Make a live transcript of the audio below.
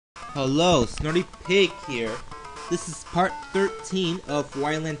Hello, Snorty Pig here. This is part 13 of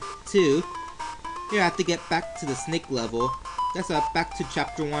Wario 2. Here I have to get back to the snake level. That's back to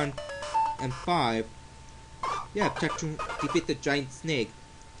chapter 1 and 5. Yeah, chapter defeat the giant snake.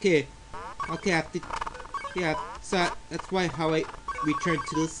 Okay, I have to. Yeah, so that's why how I returned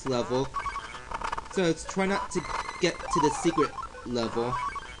to this level. So let's try not to get to the secret level.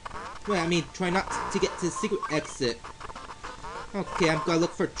 Wait, I mean, try not to get to the secret exit. Okay, I'm gonna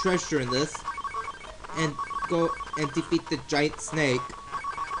look for treasure in this. And go and defeat the giant snake.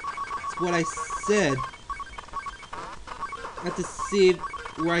 That's what I said. I have to see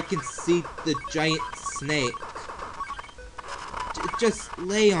where I can see the giant snake. Just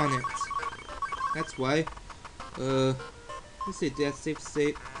lay on it. That's why. Let's see, did I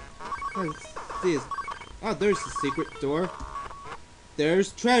save? Oh, let's see. Oh, there's the secret door.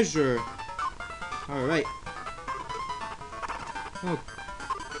 There's treasure. Alright.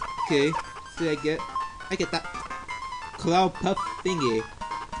 Okay. See, I get that cloud puff thingy.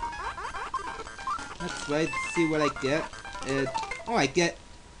 That's right. Let's see what I get. Oh, I get.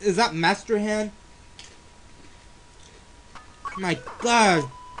 Is that Master Hand? My God!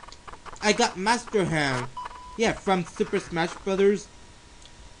 I got Master Hand. Yeah, from Super Smash Brothers.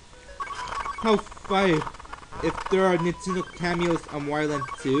 How funny! If there are Nintendo cameos on Wario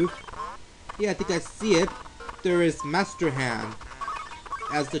 2. Yeah, I think I see it. There is Master Hand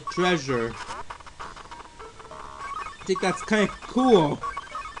as the treasure. I think that's kind of cool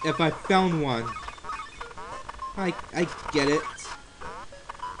if I found one. I get it.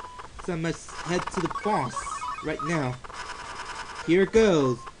 So I must head to the boss right now. Here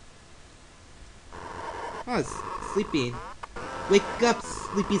goes. Oh, it's sleeping. Wake up,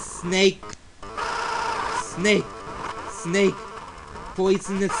 sleepy snake. Snake.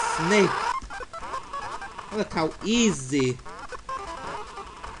 Poisonous snake. Look how easy.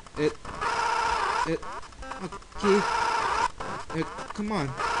 Okay. Come on.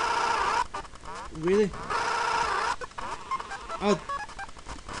 Really? Oh.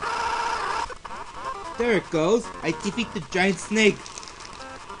 There it goes. I defeat the giant snake.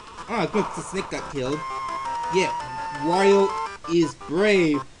 Oh, good. The snake got killed. Yeah, Wario is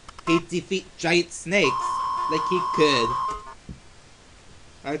brave. He defeat giant snakes like he could.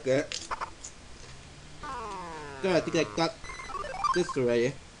 Okay. Good, I think I got this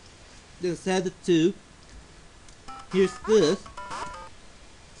already. This had the 2. Here's this.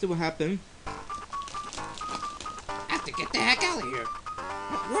 See what happened. I have to get the heck out of here.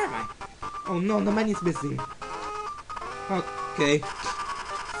 Where am I? Oh no, the money's missing. Okay.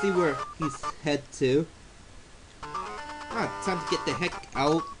 See where he's head to. Ah, time to get the heck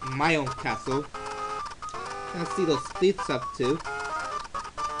out of my own castle. Let's see those thieves up to.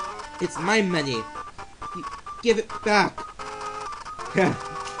 It's my money. Give it back.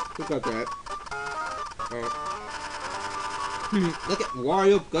 Look at that. Look at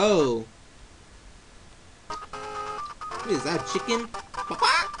Wario go. What is that, chicken?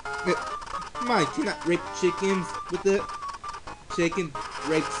 Come on, you cannot rape chickens with the chicken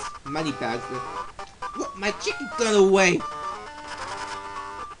rapes money bags. Look, my chicken got away.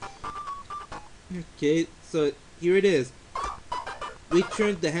 Okay, so here it is.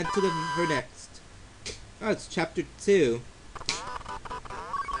 Return the hand to her next. Oh, it's chapter 2.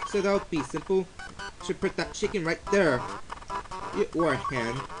 So that would be simple. Should put that chicken right there. Or a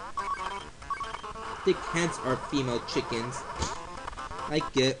hen. I think hens are female chickens. I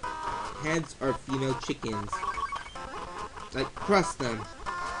get hens are female chickens. Like cross them.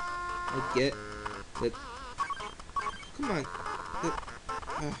 I get that. Come on.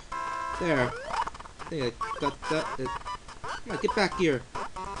 There. I think I got that. Come on, get back here.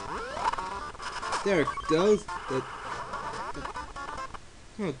 There it goes.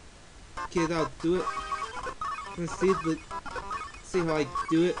 Okay, that'll do it. Let's see how I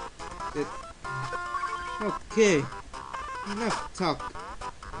do it. Okay. Enough talk.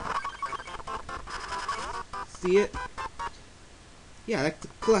 See it? Yeah, I like to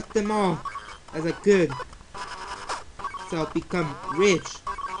collect them all as I could. So I'll become rich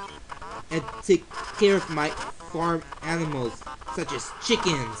and take care of my farm animals, such as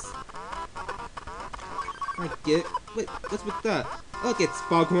chickens. I get. Wait, what's with that? Look, it's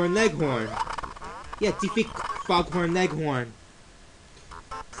Foghorn Leghorn. Yeah, defeat Foghorn Leghorn.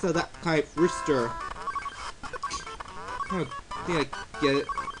 So that kind of rooster. Oh, I think I get it.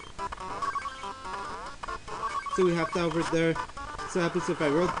 So we have that over there. So what happens if I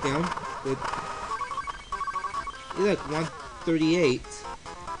wrote down? It's like 138. Is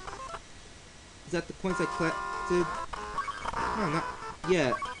that the points I collected? No, not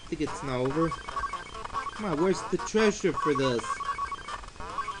yet. I think it's not over. Come on, where's the treasure for this?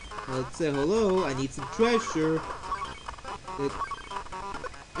 Let's say hello. I need some treasure.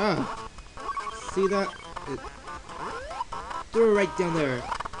 See that? Throw it right down there.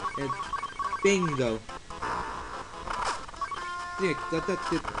 And bingo. Yeah,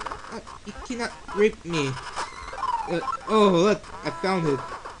 you cannot rape me. Oh, look, I found it.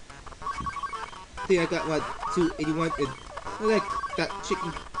 I think I got like 281. And like that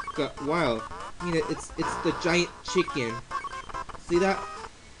chicken got wild. I mean, it's the giant chicken. See that?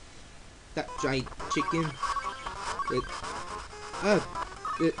 That giant chicken.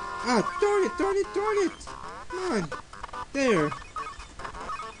 Darn it! Come on, there.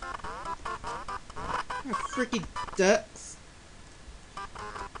 Freaking ducks.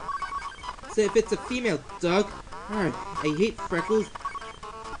 So if it's a female duck, alright, I hate freckles.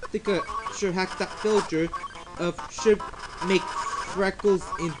 I think I should hack that filter should make freckles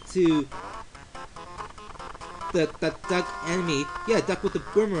into the duck enemy. Yeah, duck with the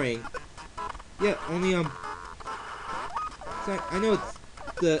boomerang. Yeah, only sorry, I know it's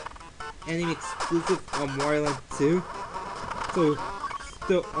the enemy exclusive on Wario Land 2, so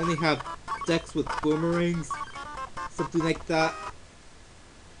still only have ducks with boomerangs, something like that.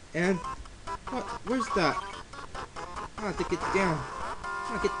 And what? Where's that? I have to get down.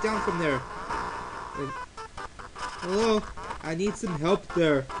 I get down from there. And, hello? I need some help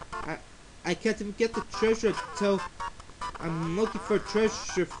there. I can't even get the treasure until I'm looking for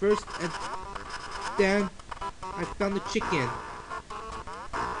treasure first, and then I found the chicken.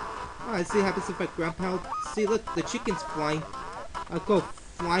 Oh, I see what happens if I ground pound. See, look, the chicken's flying. I'll go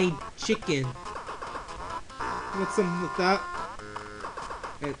flying chicken. Want something like that?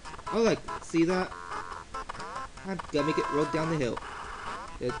 And, oh, like, see that? I'm gonna make it roll down the hill.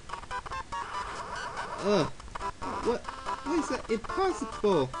 What is that?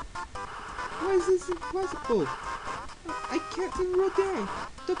 Impossible! Why is this impossible? I can't even roll down.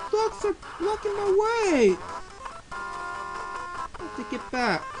 The blocks are blocking my way. I have to get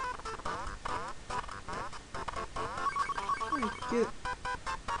back.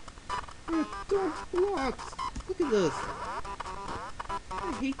 Dark blocks. Look at this.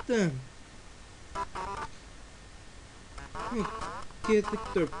 I hate them. Kids,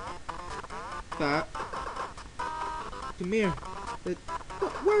 look, they're fat. Come here.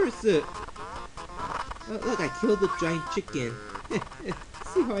 Where is it? Look, I killed the giant chicken.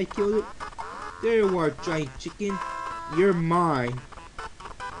 See how I killed it? There you are, giant chicken. You're mine.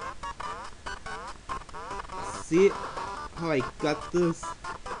 See how I got this?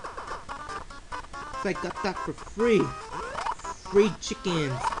 So I got that for free. Free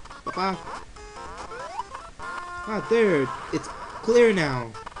chickens. Bye-bye. Ah, there. It's clear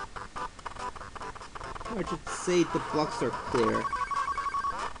now. I should say the blocks are clear.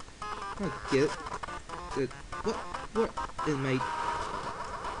 I get it.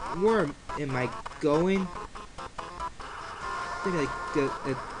 Where am I going? I think I get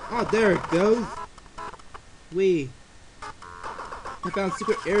it. Oh, there it goes. I found a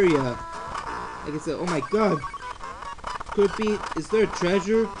secret area. Like I said, oh my god. Could it be, is there a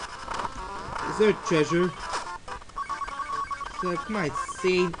treasure? Is there a treasure? So, come on,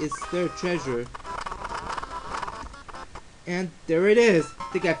 saying, is there a treasure? And there it is. I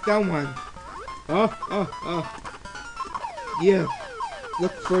think I found one. Oh. Yeah.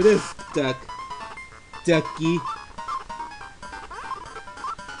 Look for this, duck. Ducky.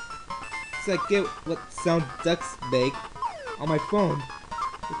 So I get what sound ducks make on my phone.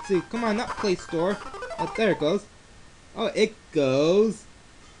 Let's see. Come on, not Play Store. Oh, there it goes. Oh, it goes.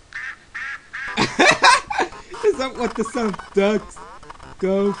 Is that what the sound ducks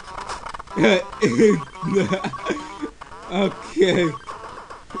go? Okay.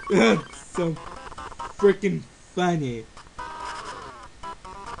 That's so freaking funny.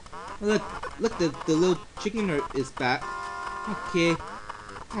 Look, the little chicken is back. Okay,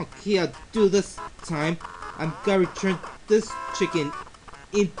 I'll do this time. I'm gonna return this chicken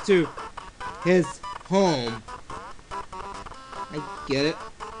into his home. I get it.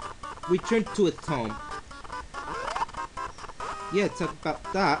 Return to its home. Yeah, talk about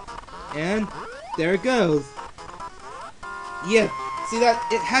that. And there it goes. Yeah, see that?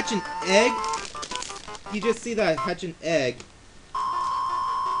 It hatched an egg. You just see that it hatched an egg.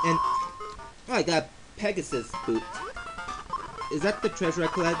 And oh, I got a Pegasus boot. Is that the treasure I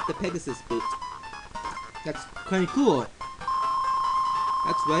collected? The Pegasus boot. That's kind of cool.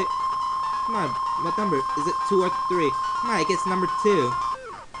 That's right. Come on, what number? Is it 2 or 3? Come on, I guess number 2.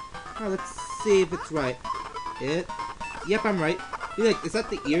 Oh, let's see if it's right. Yep, I'm right. Look, is that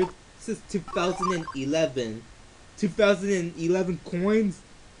the year? This is 2011. 2011 coins?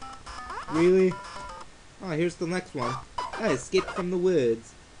 Really? Oh, here's the next one. I escaped from the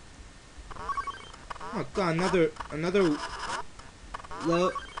woods. Oh god, another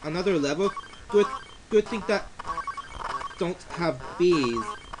level. Good thing that don't have bees.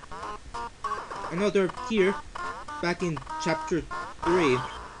 I know they're here, back in chapter 3.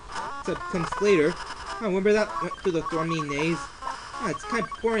 So it comes later. I remember that went through the thorny maze. It's kind of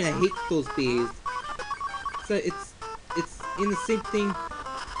boring. I hate those bees. So it's in the same thing.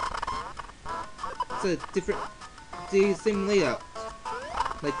 It's a different, the same layout,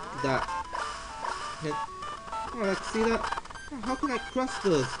 like that. And, oh, let's see that. Oh, how can I cross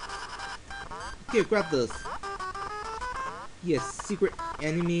this? Okay, grab this. Yes, secret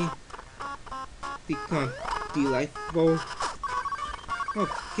enemy. Become delightful.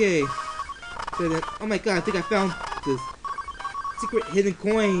 Okay. So then, oh my god, I think I found this. Secret hidden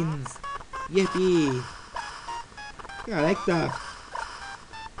coins. Yippee. Yeah, I like that.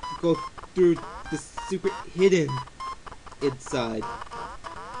 Go through the secret hidden inside.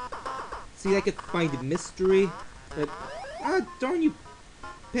 See, I could find a mystery. But, darn you,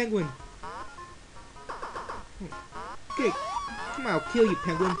 penguin. Okay, come on, I'll kill you,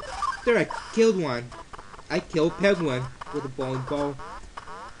 penguin. There, I killed one. I killed penguin with a bowling ball.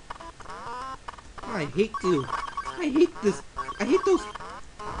 I hate you. I hate this. I hate those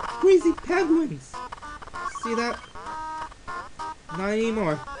crazy penguins. See that? Not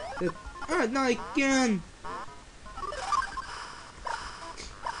anymore. Not again.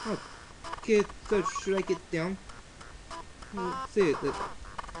 Okay, so should I get down? Let's see.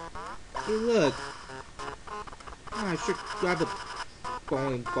 Hey, look. I should grab a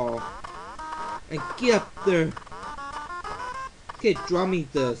bowling ball and get up there. Okay, draw me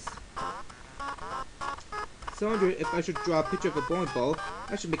this. So I wonder if I should draw a picture of a bowling ball.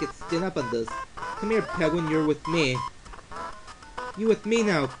 I should make it stand up on this. Come here, penguin, you're with me. You with me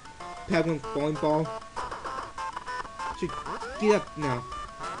now, penguin bowling ball. Should get up now.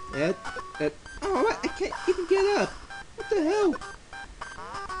 Oh, what? I can't even get up. What the hell?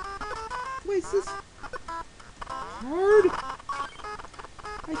 Wait, is this hard?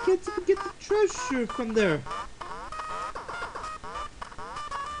 I can't even get the treasure from there.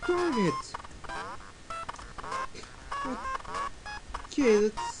 Darn it. Okay,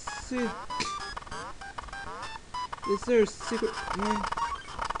 let's see. Is there a secret one?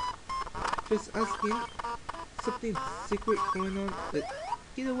 Just asking. Something secret going on.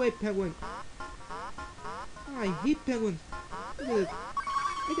 Get away, penguin. Oh, I hate penguins. I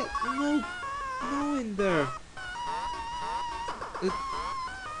got no in there.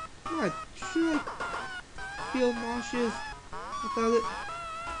 Yeah, should I feel nauseous without it?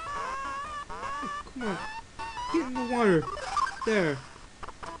 Oh, come on. Get in the water. There.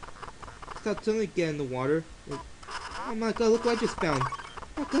 Stop suddenly get in the water. Oh my god, look what I just found.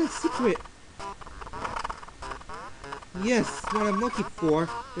 Oh god, secret. Yes, what I'm looking for.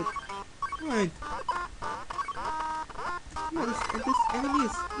 But, fine. No, this enemy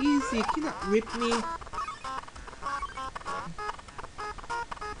is easy. You cannot rip me.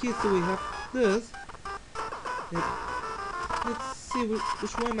 Okay, so we have this. Let's see,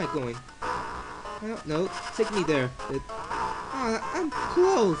 which way am I going? I don't know. Take me there. I'm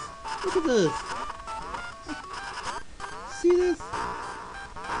close. Look at this. See this?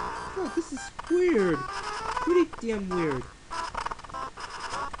 Oh, this is weird. Pretty damn weird.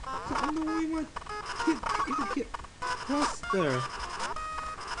 So I'm the only one even get across there.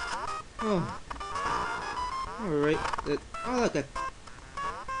 Oh. Alright. Oh, look.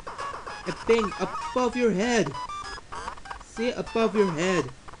 A thing above your head. See it above your head.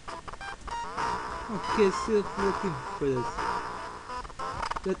 Okay, still looking for this.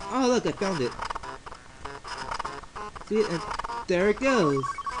 Oh, look, I found it. See it? And there it goes.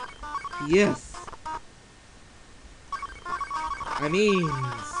 Yes. I mean,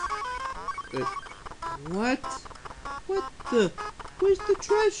 what? What the? Where's the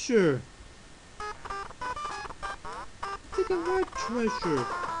treasure? I think I want treasure.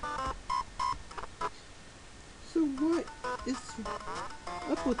 So what is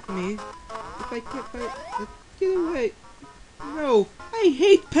up with me if I can't find it? Get away. No, I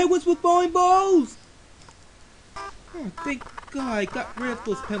hate penguins with bowling balls. Oh, thank God I got rid of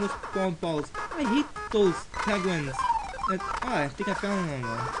those penguins with bowling balls. I hate those penguins. And, I think I found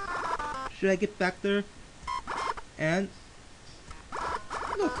one. Should I get back there? And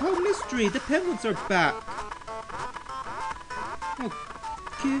look, how mystery! The penguins are back.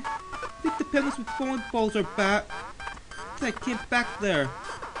 Okay, I think the penguins with bowling balls are back. I came back there.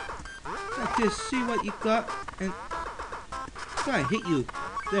 Okay, see what you got, and I hit you.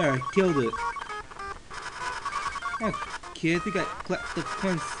 There, I killed it. Okay, I think I collected the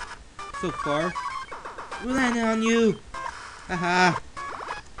coins so far. We landed on you. Haha.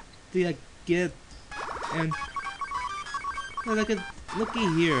 Did I get And oh, looky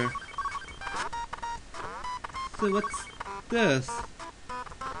here. So what's this?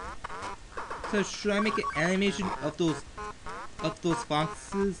 So should I make an animation of those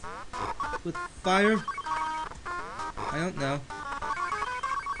foxes with fire? I don't know.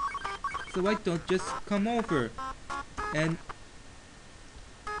 So why don't just come over? And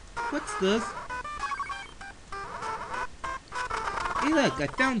what's this? Hey look, I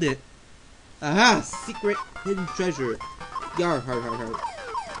found it! Aha! Secret hidden treasure. Yar har har har.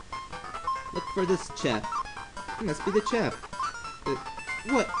 Look for this chest. It must be the chest.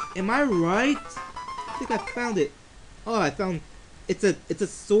 What? Am I right? I think I found it. Oh, I found it's a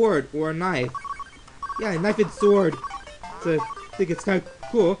sword or a knife. Yeah, a knife and sword. So I think it's kind of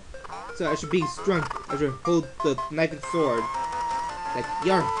cool. So I should be strong. I should hold the knife and sword. Like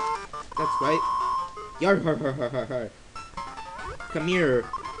yar. That's right. Yar har har har har har. Come here.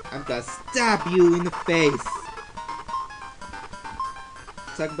 I'm gonna stab you in the face.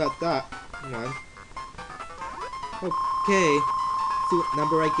 Talk about that one. Okay. See what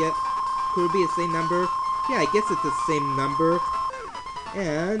number I get? Could it be the same number? Yeah, I guess it's the same number.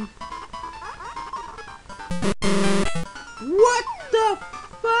 And what the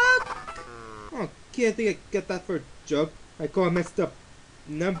fuck? Okay, I think I get that for a joke. I call a messed up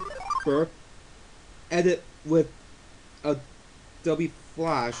number. Edit with Adobe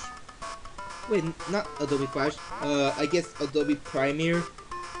Flash. Wait, not Adobe Flash. I guess Adobe Premiere.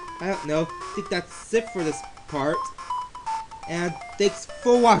 I don't know. I think that's it for this part. And thanks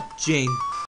for watching.